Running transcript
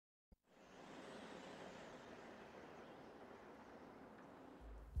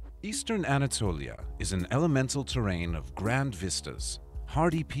Eastern Anatolia is an elemental terrain of grand vistas,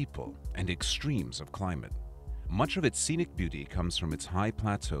 hardy people, and extremes of climate. Much of its scenic beauty comes from its high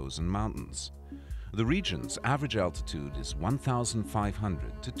plateaus and mountains. The region's average altitude is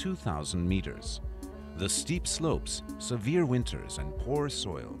 1,500 to 2,000 meters. The steep slopes, severe winters, and poor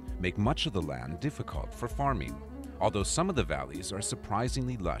soil make much of the land difficult for farming, although some of the valleys are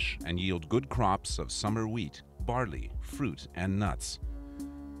surprisingly lush and yield good crops of summer wheat, barley, fruit, and nuts.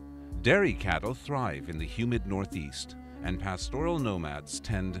 Dairy cattle thrive in the humid northeast, and pastoral nomads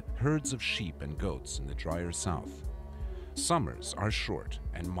tend herds of sheep and goats in the drier south. Summers are short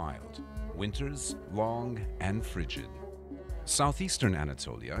and mild, winters long and frigid. Southeastern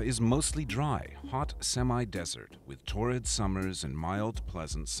Anatolia is mostly dry, hot semi-desert with torrid summers and mild,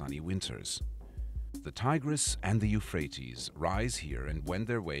 pleasant sunny winters. The Tigris and the Euphrates rise here and wend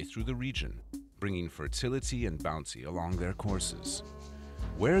their way through the region, bringing fertility and bounty along their courses.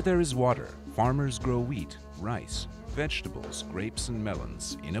 Where there is water, farmers grow wheat, rice, vegetables, grapes, and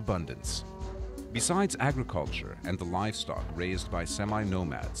melons in abundance. Besides agriculture and the livestock raised by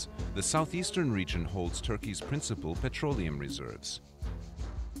semi-nomads, the southeastern region holds Turkey's principal petroleum reserves.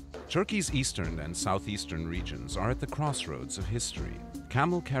 Turkey's eastern and southeastern regions are at the crossroads of history.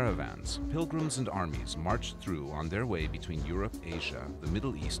 Camel caravans, pilgrims, and armies marched through on their way between Europe, Asia, the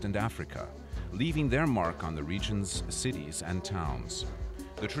Middle East, and Africa, leaving their mark on the region's cities and towns.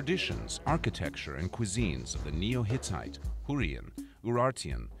 The traditions, architecture, and cuisines of the Neo-Hittite, Hurrian,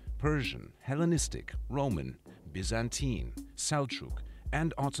 Urartian, Persian, Hellenistic, Roman, Byzantine, Seljuk,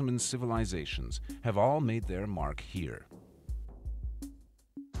 and Ottoman civilizations have all made their mark here.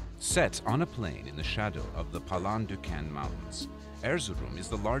 Set on a plain in the shadow of the Palandöken Mountains, Erzurum is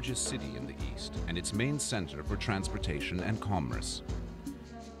the largest city in the east and its main center for transportation and commerce.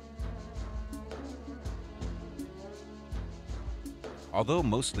 Although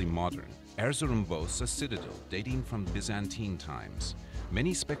mostly modern, Erzurum boasts a citadel dating from Byzantine times,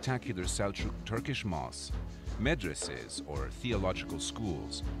 many spectacular Seljuk Turkish mosques, medreses or theological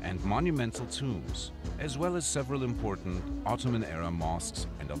schools, and monumental tombs, as well as several important Ottoman-era mosques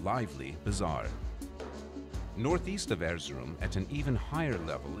and a lively bazaar. Northeast of Erzurum, at an even higher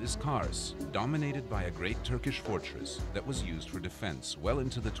level, is Kars, dominated by a great Turkish fortress that was used for defense well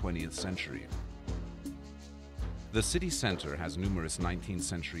into the 20th century. The city center has numerous 19th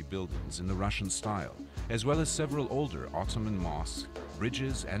century buildings in the Russian style, as well as several older Ottoman mosques,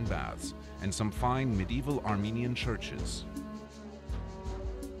 bridges and baths, and some fine medieval Armenian churches.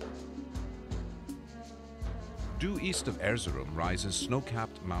 Due east of Erzurum rises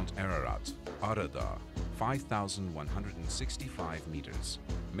snow-capped Mount Ararat, Aradağ, 5,165 meters,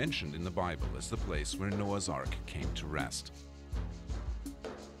 mentioned in the Bible as the place where Noah's Ark came to rest.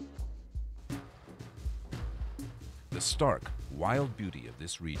 The stark, wild beauty of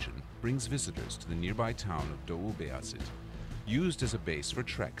this region brings visitors to the nearby town of Doğu Beyazıt, used as a base for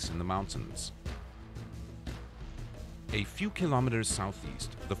treks in the mountains. A few kilometers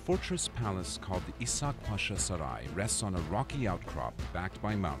southeast, the fortress palace called the İshak Pasha Saray rests on a rocky outcrop backed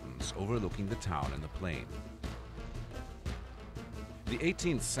by mountains overlooking the town and the plain. The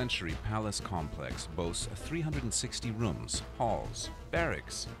 18th century palace complex boasts 360 rooms, halls,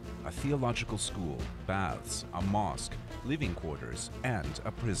 barracks, a theological school, baths, a mosque, living quarters, and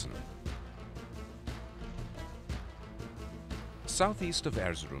a prison. Southeast of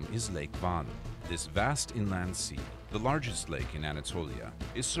Erzurum is Lake Van. This vast inland sea, the largest lake in Anatolia,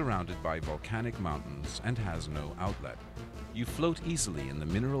 is surrounded by volcanic mountains and has no outlet. You float easily in the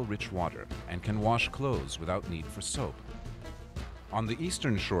mineral-rich water and can wash clothes without need for soap. On the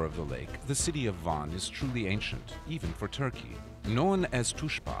eastern shore of the lake, the city of Van is truly ancient, even for Turkey. Known as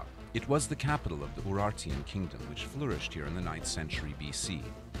Tushpa, it was the capital of the Urartian kingdom, which flourished here in the 9th century BC.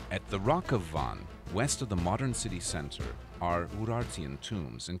 At the Rock of Van, west of the modern city center, are Urartian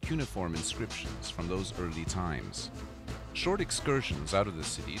tombs and cuneiform inscriptions from those early times. Short excursions out of the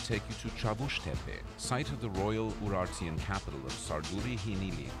city take you to Çavuştepe, site of the royal Urartian capital of Sarduri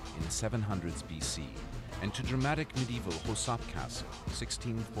Hinili in 700s BC, and to dramatic medieval Hosap Castle,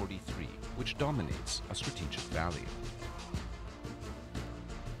 1643, which dominates a strategic valley.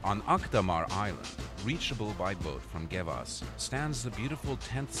 On Akdamar Island, reachable by boat from Gevas, stands the beautiful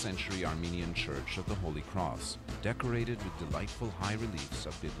 10th century Armenian Church of the Holy Cross, decorated with delightful high reliefs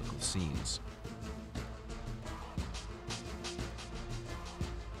of biblical scenes.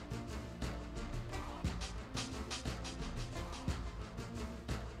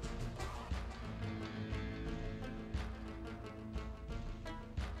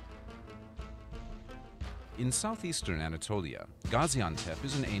 In southeastern Anatolia, Gaziantep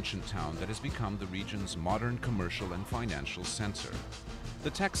is an ancient town that has become the region's modern commercial and financial center.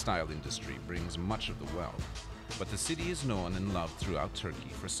 The textile industry brings much of the wealth, but the city is known and loved throughout Turkey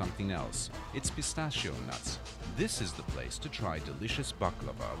for something else, its pistachio nuts. This is the place to try delicious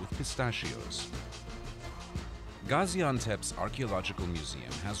baklava with pistachios. Gaziantep's Archaeological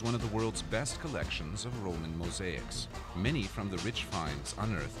Museum has one of the world's best collections of Roman mosaics, many from the rich finds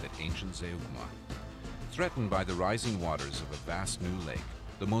unearthed at ancient Zeugma. Threatened by the rising waters of a vast new lake,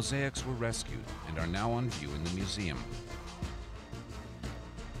 the mosaics were rescued and are now on view in the museum.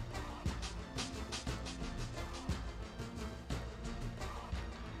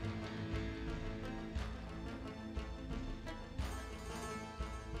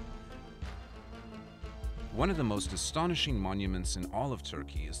 One of the most astonishing monuments in all of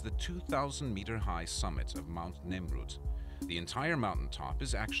Turkey is the 2,000-meter-high summit of Mount Nemrut. The entire mountaintop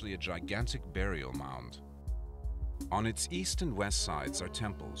is actually a gigantic burial mound. On its east and west sides are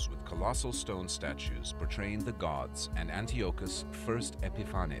temples with colossal stone statues portraying the gods and Antiochus I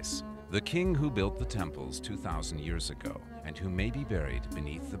Epiphanes, the king who built the temples 2,000 years ago and who may be buried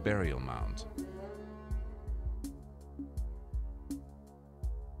beneath the burial mound.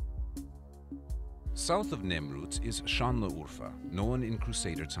 South of Nemrut is Şanlıurfa, known in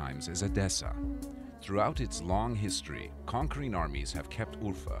Crusader times as Edessa. Throughout its long history, conquering armies have kept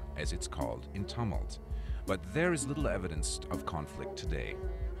Urfa, as it's called, in tumult. But there is little evidence of conflict today.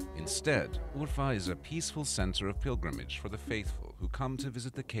 Instead, Urfa is a peaceful center of pilgrimage for the faithful who come to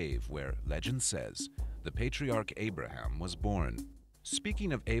visit the cave where, legend says, the patriarch Abraham was born.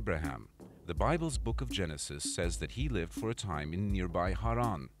 Speaking of Abraham, the Bible's book of Genesis says that he lived for a time in nearby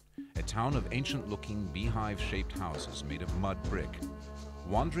Haran, a town of ancient-looking beehive-shaped houses made of mud brick.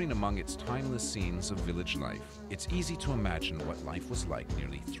 Wandering among its timeless scenes of village life, it's easy to imagine what life was like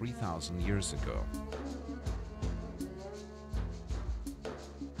nearly 3,000 years ago.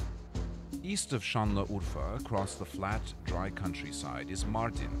 East of Şanlıurfa, across the flat, dry countryside, is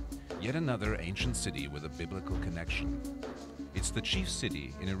Mardin, yet another ancient city with a biblical connection. It's the chief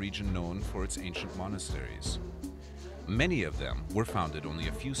city in a region known for its ancient monasteries. Many of them were founded only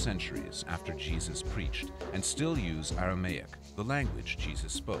a few centuries after Jesus preached and still use Aramaic, the language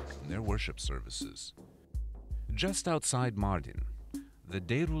Jesus spoke, in their worship services. Just outside Mardin, the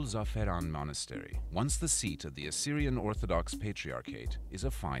Deirul Zaferan Monastery, once the seat of the Assyrian Orthodox Patriarchate, is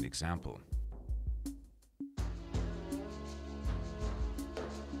a fine example.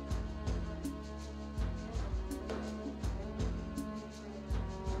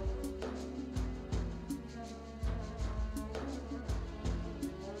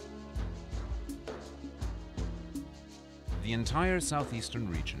 The entire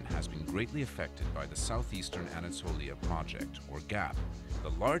southeastern region has been greatly affected by the Southeastern Anatolia Project, or GAP,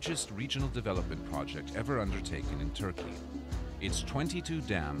 the largest regional development project ever undertaken in Turkey. Its 22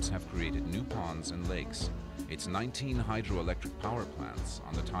 dams have created new ponds and lakes. Its 19 hydroelectric power plants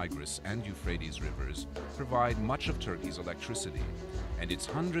on the Tigris and Euphrates rivers provide much of Turkey's electricity, and its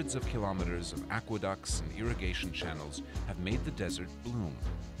hundreds of kilometers of aqueducts and irrigation channels have made the desert bloom.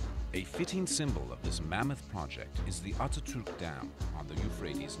 A fitting symbol of this mammoth project is the Atatürk Dam on the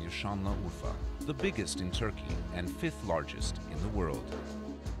Euphrates near Şanlıurfa, the biggest in Turkey and fifth largest in the world.